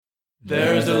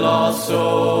There's a lost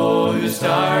soul who's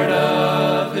tired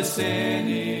of his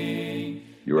sinning.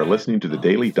 You are listening to the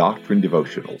Daily Doctrine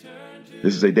Devotional.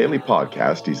 This is a daily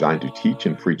podcast designed to teach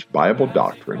and preach Bible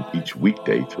doctrine each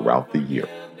weekday throughout the year.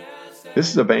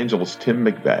 This is Evangelist Tim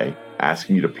McVeigh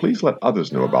asking you to please let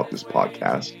others know about this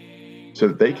podcast so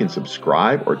that they can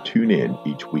subscribe or tune in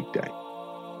each weekday.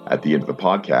 At the end of the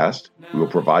podcast, we will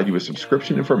provide you with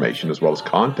subscription information as well as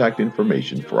contact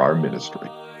information for our ministry.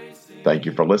 Thank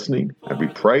you for listening, and we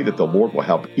pray that the Lord will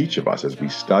help each of us as we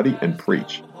study and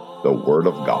preach the Word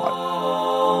of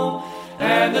God.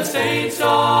 And the saints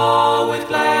all with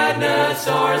gladness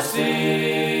are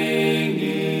singing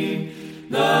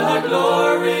the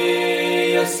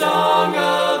glorious song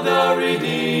of the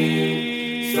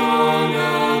redeemed, song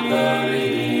of the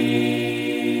redeemed.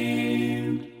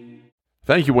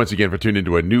 Thank you once again for tuning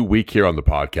into a new week here on the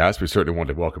podcast. We certainly want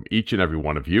to welcome each and every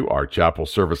one of you, our chapel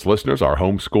service listeners, our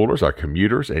homeschoolers, our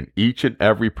commuters, and each and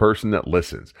every person that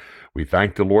listens. We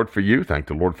thank the Lord for you. Thank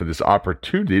the Lord for this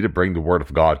opportunity to bring the Word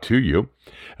of God to you.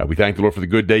 We thank the Lord for the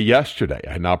good day yesterday.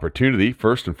 I had an opportunity,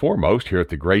 first and foremost, here at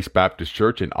the Grace Baptist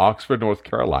Church in Oxford, North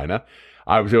Carolina.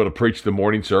 I was able to preach the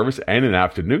morning service and an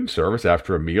afternoon service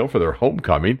after a meal for their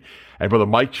homecoming. And Brother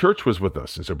Mike Church was with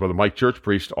us. And so Brother Mike Church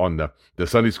preached on the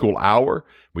Sunday school hour.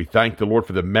 We thank the Lord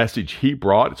for the message he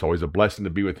brought. It's always a blessing to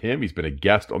be with him. He's been a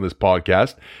guest on this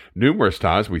podcast numerous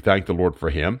times. We thank the Lord for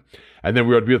him. And then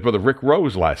we were to be with Brother Rick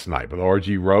Rose last night. Brother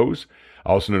R.G. Rose,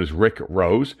 also known as Rick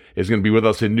Rose, is going to be with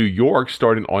us in New York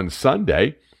starting on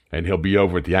Sunday. And he'll be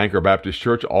over at the Anchor Baptist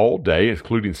Church all day,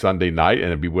 including Sunday night, and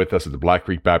he'll be with us at the Black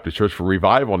Creek Baptist Church for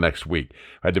revival next week.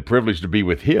 I had the privilege to be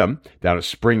with him down at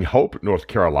Spring Hope, North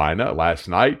Carolina last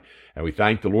night, and we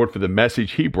thank the Lord for the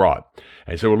message he brought.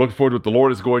 And so we're looking forward to what the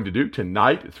Lord is going to do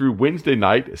tonight through Wednesday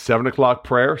night, 7 o'clock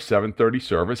prayer, 7:30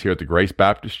 service here at the Grace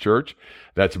Baptist Church.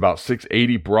 That's about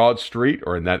 680 Broad Street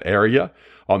or in that area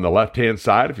on the left-hand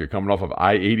side if you're coming off of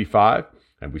I-85.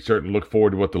 And we certainly look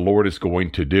forward to what the Lord is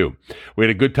going to do. We had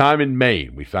a good time in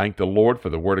Maine. We thank the Lord for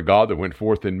the Word of God that went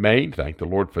forth in Maine. Thank the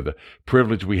Lord for the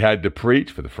privilege we had to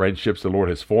preach, for the friendships the Lord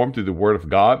has formed through the Word of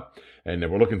God. And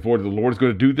we're looking forward to the Lord is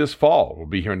going to do this fall. We'll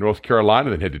be here in North Carolina,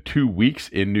 then head to 2 weeks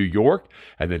in New York,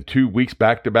 and then 2 weeks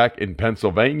back-to-back in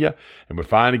Pennsylvania. And we're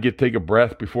finally get to take a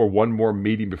breath before one more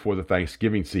meeting before the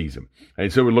Thanksgiving season.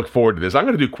 And so we look forward to this. I'm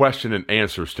going to do question and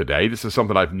answers today. This is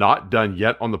something I've not done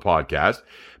yet on the podcast,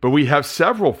 but we have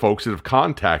several folks that have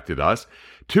contacted us.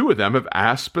 2 of them have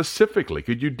asked specifically,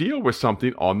 could you deal with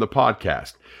something on the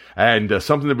podcast? And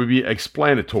something that would be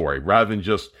explanatory rather than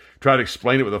just try to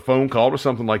explain it with a phone call or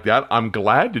something like that. I'm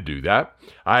glad to do that.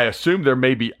 I assume there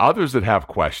may be others that have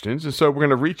questions, and so we're going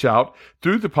to reach out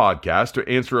through the podcast to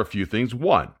answer a few things.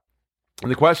 One, and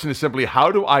the question is simply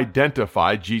how to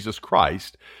identify Jesus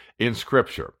Christ in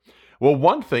Scripture. Well,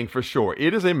 one thing for sure,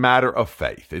 it is a matter of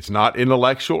faith. It's not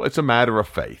intellectual, it's a matter of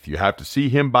faith. You have to see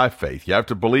him by faith. You have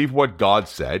to believe what God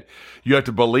said. You have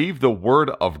to believe the Word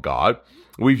of God.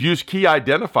 We've used key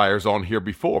identifiers on here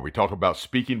before. We talk about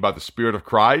speaking by the Spirit of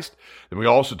Christ. Then we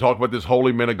also talk about this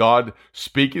holy men of God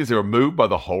speaking as they were moved by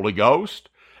the Holy Ghost.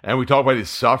 And we talk about his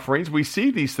sufferings. We see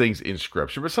these things in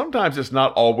Scripture, but sometimes it's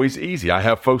not always easy. I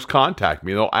have folks contact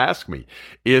me and they'll ask me,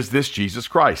 is this Jesus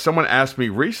Christ? Someone asked me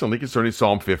recently concerning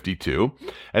Psalm 52,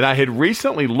 and I had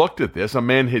recently looked at this. A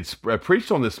man had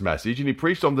preached on this message, and he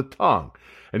preached on the tongue.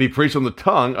 And he preached on the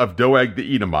tongue of Doeg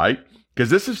the Edomite, because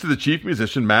this is to the chief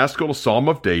musician, Maskil, a psalm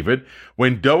of David,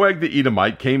 when Doeg the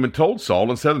Edomite came and told Saul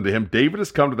and said unto him, David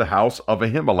has come to the house of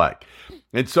Ahimelech.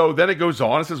 And so then it goes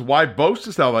on, it says, why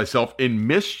boastest thou thyself in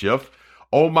mischief,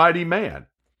 O mighty man?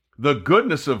 The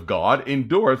goodness of God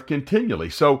endureth continually.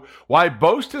 So why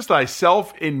boastest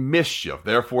thyself in mischief?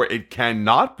 Therefore it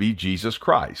cannot be Jesus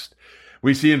Christ.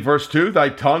 We see in verse 2, thy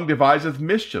tongue deviseth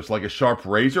mischiefs like a sharp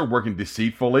razor working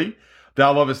deceitfully.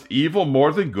 Thou lovest evil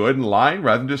more than good, and lying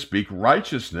rather than to speak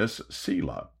righteousness,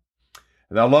 Selah.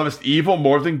 Thou lovest evil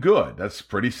more than good. That's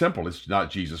pretty simple. It's not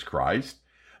Jesus Christ.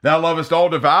 Thou lovest all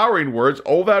devouring words,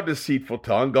 O thou deceitful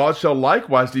tongue. God shall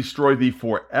likewise destroy thee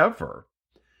forever.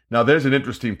 Now there's an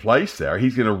interesting place there.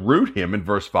 He's going to root him in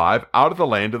verse 5 out of the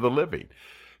land of the living.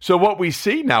 So what we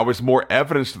see now is more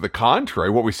evidence to the contrary.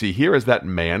 What we see here is that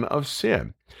man of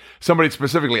sin. Somebody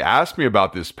specifically asked me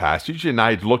about this passage, and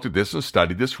I had looked at this and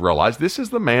studied this, realized this is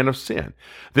the man of sin.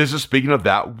 This is speaking of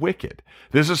that wicked.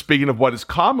 This is speaking of what is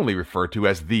commonly referred to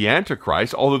as the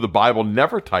Antichrist, although the Bible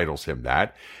never titles him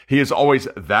that. He is always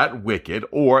that wicked,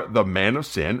 or the man of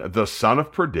sin, the son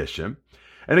of perdition.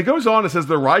 And it goes on, it says,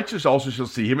 the righteous also shall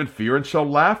see him and fear and shall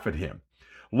laugh at him.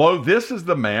 Lo, this is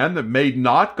the man that made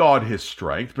not God his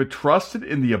strength, but trusted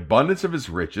in the abundance of his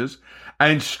riches,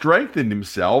 and strengthened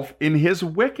himself in his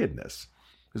wickedness.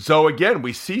 So again,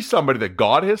 we see somebody that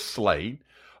God has slain.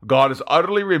 God has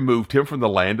utterly removed him from the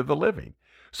land of the living.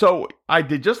 So I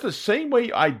did just the same way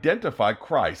you identify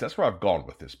Christ. That's where I've gone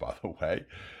with this, by the way.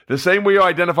 The same way you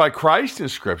identify Christ in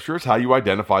Scripture is how you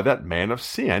identify that man of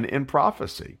sin in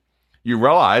prophecy. You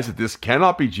realize that this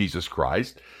cannot be Jesus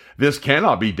Christ. This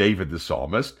cannot be David the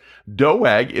psalmist.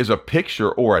 Doeg is a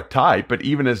picture or a type, but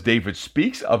even as David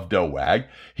speaks of Doeg,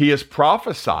 he is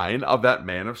prophesying of that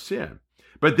man of sin.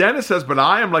 But then it says, but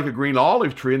I am like a green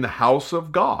olive tree in the house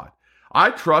of God.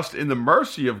 I trust in the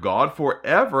mercy of God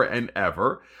forever and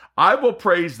ever. I will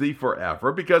praise thee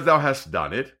forever because thou hast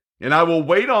done it, and I will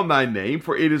wait on thy name,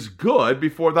 for it is good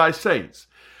before thy saints.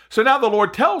 So now the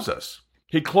Lord tells us.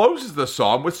 He closes the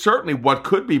psalm with certainly what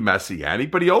could be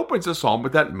messianic, but he opens the psalm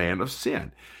with that man of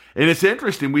sin. And it's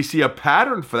interesting, we see a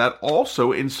pattern for that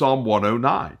also in Psalm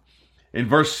 109. In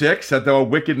verse 6, set thou a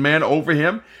wicked man over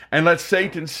him, and let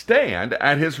Satan stand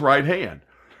at his right hand.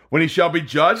 When he shall be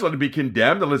judged, let him be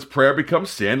condemned, and let his prayer become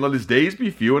sin. Let his days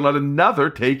be few, and let another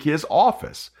take his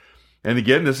office. And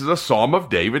again, this is a psalm of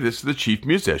David. This is the chief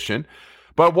musician.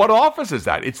 But what office is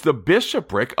that? It's the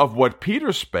bishopric of what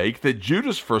Peter spake that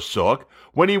Judas forsook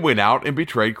when he went out and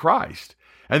betrayed Christ,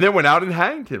 and then went out and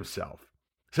hanged himself.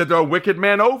 Said there a wicked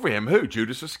man over him. Who?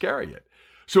 Judas Iscariot.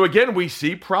 So again, we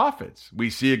see prophets. We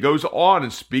see it goes on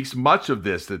and speaks much of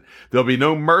this, that there'll be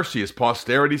no mercy as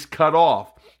posterity's cut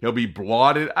off. He'll be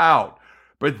blotted out.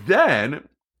 But then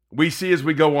we see as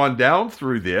we go on down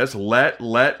through this, let,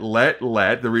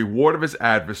 the reward of his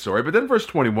adversary. But then verse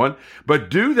 21, but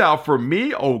do thou for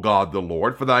me, O God the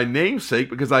Lord, for thy name's sake,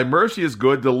 because thy mercy is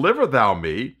good, deliver thou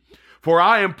me. For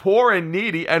I am poor and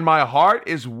needy, and my heart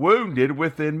is wounded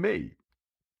within me.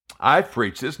 I've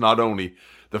preached this, not only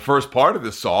the first part of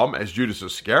the psalm as Judas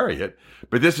Iscariot,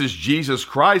 but this is Jesus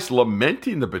Christ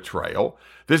lamenting the betrayal.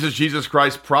 This is Jesus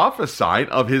Christ prophesying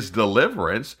of his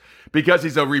deliverance, because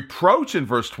he's a reproach in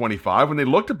verse 25. When they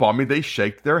looked upon me, they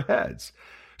shake their heads.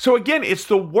 So again, it's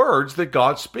the words that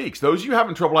God speaks. Those of you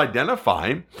having trouble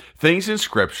identifying things in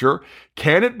Scripture,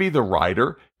 can it be the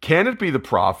writer? Can it be the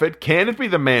prophet? Can it be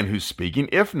the man who's speaking?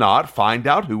 If not, find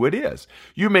out who it is.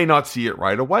 You may not see it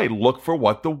right away. Look for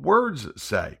what the words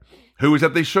say. Who is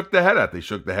that they shook the head at? They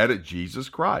shook the head at Jesus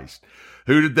Christ.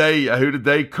 Who did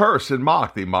they curse and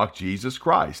mock? They mocked Jesus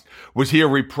Christ. Was he a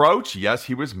reproach? Yes,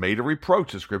 he was made a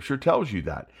reproach. The Scripture tells you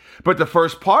that. But the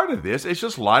first part of this is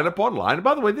just line upon line. And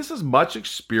by the way, this is much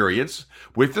experience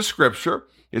with the Scripture.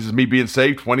 This is me being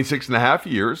saved 26 and a half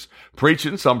years,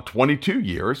 preaching some 22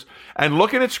 years, and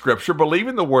looking at Scripture,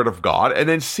 believing the Word of God, and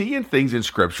then seeing things in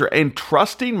Scripture and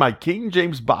trusting my King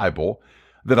James Bible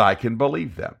that I can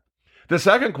believe them. The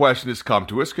second question has come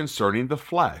to us concerning the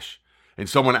flesh. And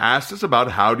someone asked us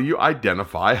about how do you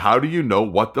identify, how do you know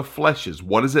what the flesh is?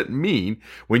 What does it mean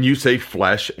when you say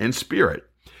flesh and spirit?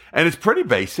 And it's pretty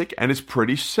basic and it's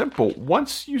pretty simple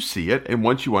once you see it and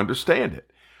once you understand it.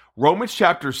 Romans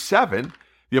chapter 7,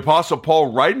 the Apostle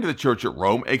Paul, writing to the church at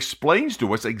Rome, explains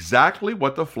to us exactly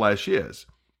what the flesh is.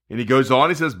 And he goes on,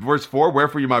 he says, verse 4,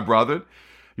 wherefore you, my brother,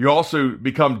 you also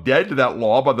become dead to that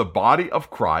law by the body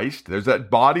of Christ. There's that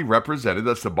body represented,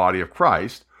 that's the body of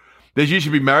Christ. That ye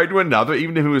should be married to another,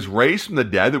 even to who is raised from the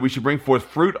dead, that we should bring forth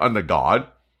fruit unto God.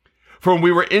 For when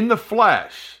we were in the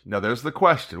flesh, now there's the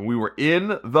question, we were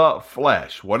in the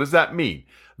flesh. What does that mean?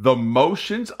 The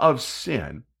motions of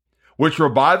sin, which were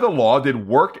by the law, did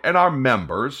work in our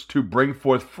members to bring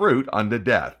forth fruit unto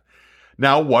death.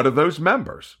 Now, what are those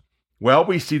members? Well,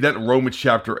 we see that in Romans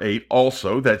chapter 8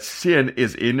 also, that sin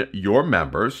is in your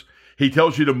members. He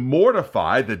tells you to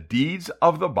mortify the deeds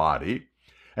of the body.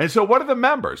 And so what are the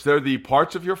members? They're the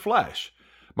parts of your flesh.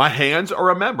 My hands are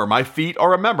a member. My feet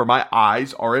are a member. My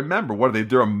eyes are a member. What are they?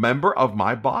 They're a member of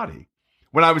my body.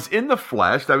 When I was in the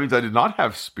flesh, that means I did not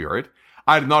have spirit.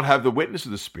 I did not have the witness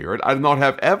of the Spirit. I did not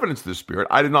have evidence of the Spirit.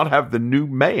 I did not have the new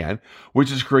man,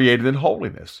 which is created in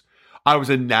holiness. I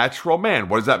was a natural man.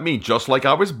 What does that mean? Just like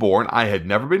I was born, I had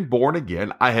never been born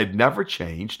again. I had never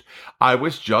changed. I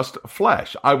was just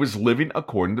flesh. I was living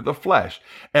according to the flesh.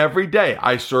 Every day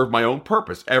I served my own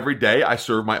purpose. Every day I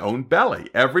served my own belly.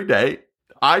 Every day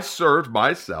I served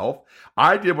myself.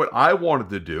 I did what I wanted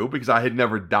to do because I had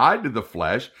never died to the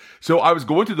flesh. So I was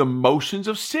going through the motions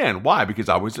of sin. Why? Because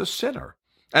I was a sinner.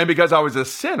 And because I was a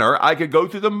sinner, I could go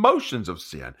through the motions of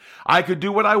sin. I could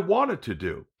do what I wanted to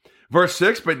do. Verse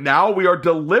 6, but now we are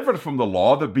delivered from the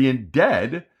law, that being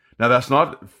dead, now it's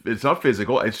not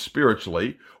physical, it's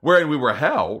spiritually, wherein we were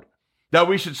held, that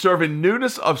we should serve in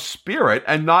newness of spirit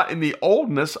and not in the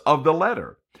oldness of the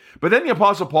letter. But then the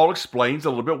Apostle Paul explains a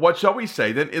little bit, what shall we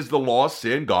say then? Is the law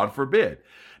sin? God forbid.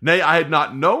 Nay, I had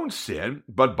not known sin,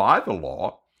 but by the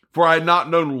law, for I had not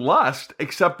known lust,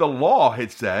 except the law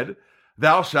had said,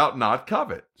 thou shalt not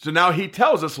covet. So now he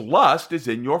tells us lust is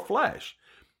in your flesh.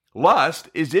 Lust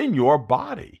is in your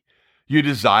body. You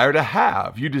desire to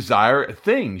have. You desire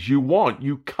things you want.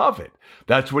 You covet.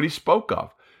 That's what he spoke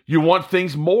of. You want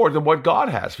things more than what God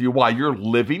has for you. Why? You're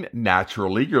living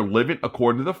naturally. You're living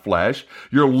according to the flesh.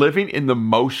 You're living in the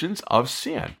motions of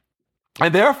sin.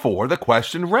 And therefore, the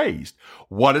question raised,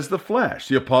 what is the flesh?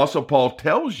 The Apostle Paul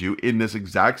tells you in this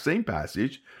exact same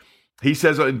passage, he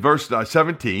says in verse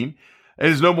 17, it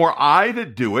is no more I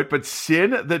that do it, but sin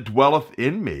that dwelleth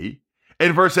in me.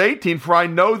 In verse 18, for I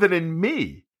know that in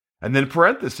me, and then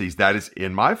parentheses, that is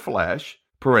in my flesh,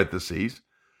 parentheses,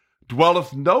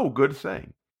 dwelleth no good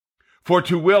thing. For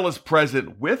to will is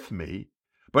present with me,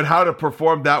 but how to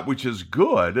perform that which is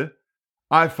good,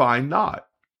 I find not.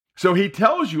 So he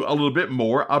tells you a little bit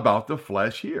more about the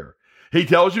flesh here. He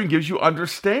tells you and gives you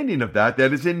understanding of that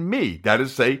is in me, that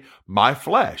is, say, my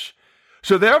flesh.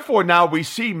 So therefore, now we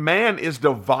see man is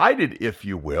divided, if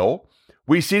you will.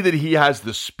 We see that he has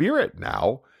the spirit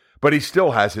now, but he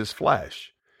still has his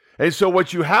flesh. And so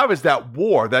what you have is that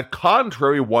war, that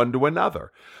contrary one to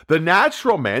another. The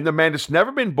natural man, the man that's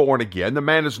never been born again, the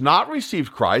man has not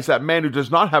received Christ, that man who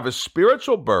does not have a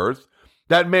spiritual birth,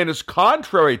 that man is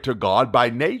contrary to God by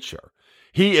nature.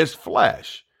 He is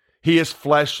flesh. He is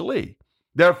fleshly.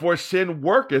 Therefore, sin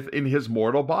worketh in his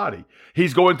mortal body.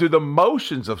 He's going through the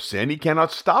motions of sin. He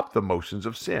cannot stop the motions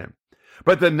of sin.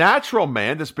 But the natural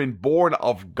man that's been born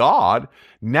of God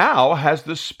now has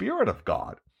the Spirit of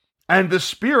God. And the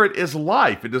Spirit is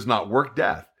life. It does not work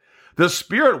death. The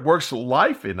Spirit works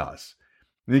life in us.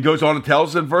 And he goes on and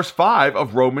tells us in verse 5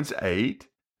 of Romans 8,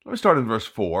 let me start in verse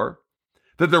 4,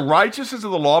 that the righteousness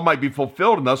of the law might be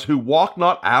fulfilled in us who walk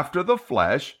not after the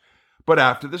flesh, but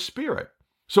after the Spirit.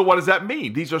 So what does that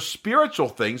mean? These are spiritual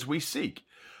things we seek.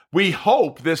 We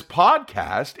hope this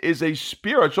podcast is a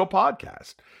spiritual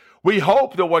podcast. We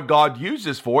hope that what God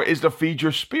uses for is to feed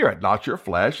your spirit, not your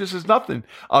flesh. This is nothing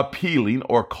appealing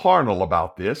or carnal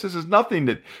about this. This is nothing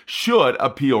that should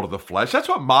appeal to the flesh. That's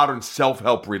what modern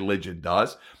self-help religion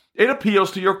does. It appeals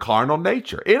to your carnal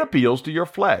nature. It appeals to your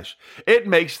flesh. It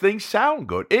makes things sound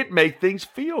good. It makes things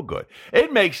feel good.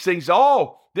 It makes things,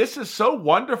 this is so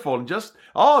wonderful, and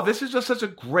this is just such a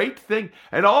great thing,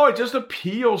 and it just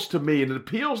appeals to me, and it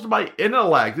appeals to my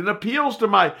intellect, and it appeals to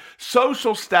my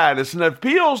social status, and it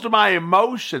appeals to my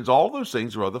emotions. All those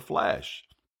things are of the flesh.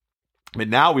 But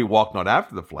now we walk not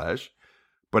after the flesh,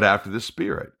 but after the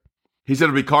Spirit. He said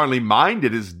to be carnally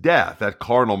minded is death. That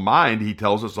carnal mind, he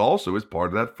tells us also, is part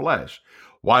of that flesh.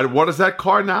 Why? What is that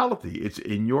carnality? It's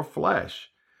in your flesh.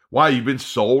 Why? You've been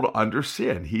sold under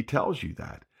sin. He tells you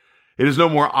that. It is no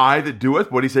more I that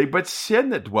doeth, what he say, but sin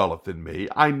that dwelleth in me.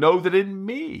 I know that in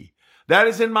me, that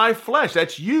is in my flesh.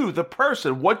 That's you, the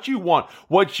person, what you want,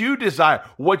 what you desire,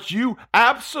 what you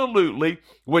absolutely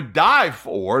would die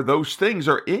for, those things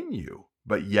are in you.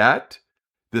 But yet,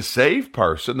 the saved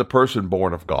person, the person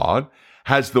born of God,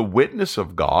 has the witness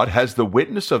of God, has the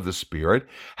witness of the Spirit,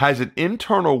 has an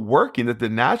internal working that the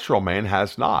natural man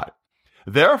has not.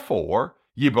 Therefore,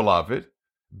 ye beloved,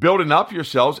 building up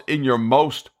yourselves in your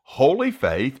most holy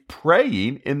faith,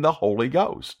 praying in the Holy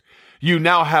Ghost. You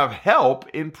now have help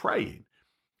in praying.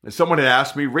 And someone had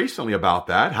asked me recently about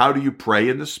that. How do you pray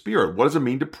in the Spirit? What does it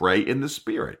mean to pray in the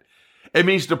Spirit? It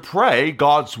means to pray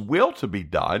God's will to be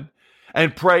done,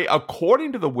 and pray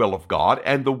according to the will of God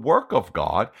and the work of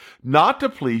God, not to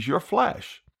please your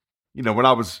flesh. You know, when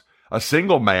I was a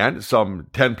single man some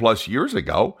 10 plus years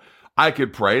ago, I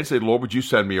could pray and say, Lord, would you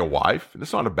send me a wife? And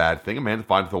it's not a bad thing. A man that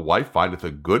findeth a wife findeth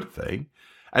a good thing.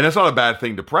 And that's not a bad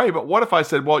thing to pray. But what if I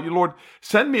said, well, Lord,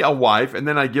 send me a wife, and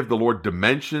then I give the Lord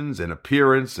dimensions and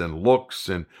appearance and looks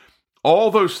and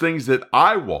all those things that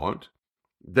I want?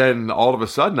 Then all of a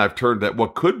sudden I've turned that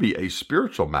what could be a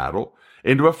spiritual matter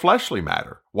into a fleshly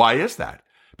matter. Why is that?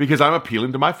 Because I'm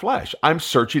appealing to my flesh. I'm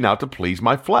searching out to please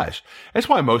my flesh. That's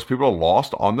why most people are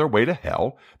lost on their way to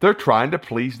hell. They're trying to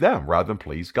please them rather than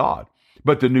please God.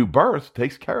 But the new birth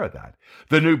takes care of that.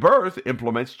 The new birth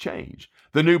implements change.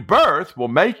 The new birth will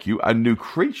make you a new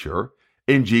creature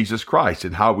in Jesus Christ,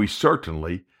 and how we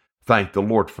certainly thank the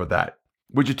Lord for that.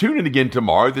 Would you tune in again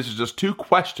tomorrow? This is just 2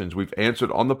 questions we've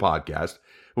answered on the podcast.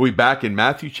 We'll be back in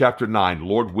Matthew chapter 9,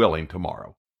 Lord willing,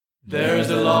 tomorrow. There's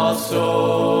a lost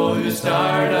soul who's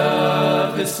tired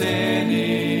of his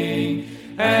sinning,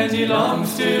 and he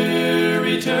longs to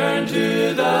return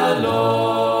to the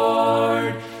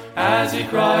Lord as he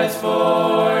cries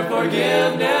for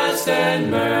forgiveness and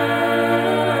mercy.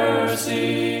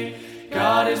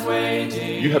 is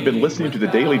waiting. You have been listening to the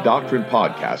Daily Doctrine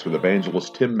Podcast with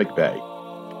Evangelist Tim McVeigh.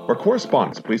 For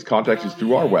correspondence, please contact us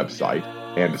through our website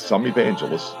and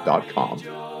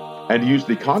someevangelists.com and use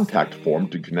the contact form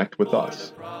to connect with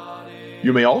us.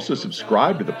 You may also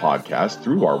subscribe to the podcast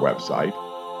through our website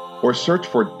or search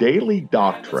for Daily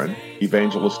Doctrine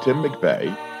Evangelist Tim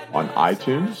McVeigh on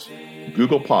iTunes,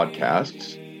 Google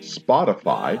Podcasts,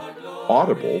 Spotify,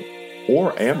 Audible,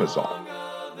 or Amazon.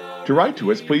 To write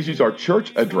to us, please use our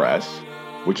church address,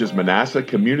 which is Manasseh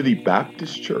Community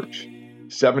Baptist Church,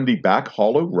 70 Back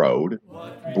Hollow Road,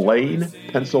 Blaine,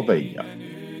 Pennsylvania,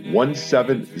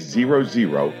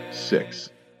 17006.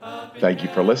 Thank you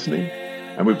for listening,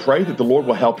 and we pray that the Lord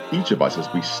will help each of us as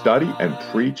we study and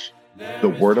preach the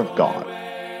Word of God.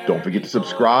 Don't forget to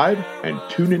subscribe and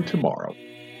tune in tomorrow.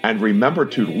 And remember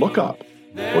to look up,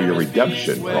 for your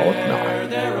redemption draweth nigh.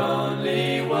 There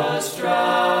only was strife.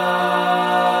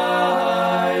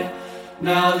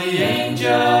 Now the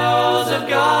angels of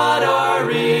God are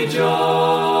rejoicing,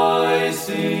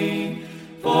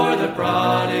 for the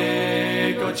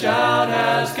prodigal child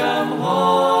has come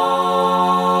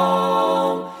home,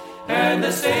 and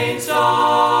the saints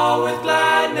all with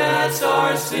gladness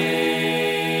are singing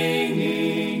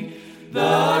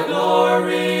the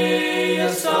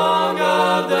glorious song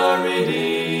of the redeemed.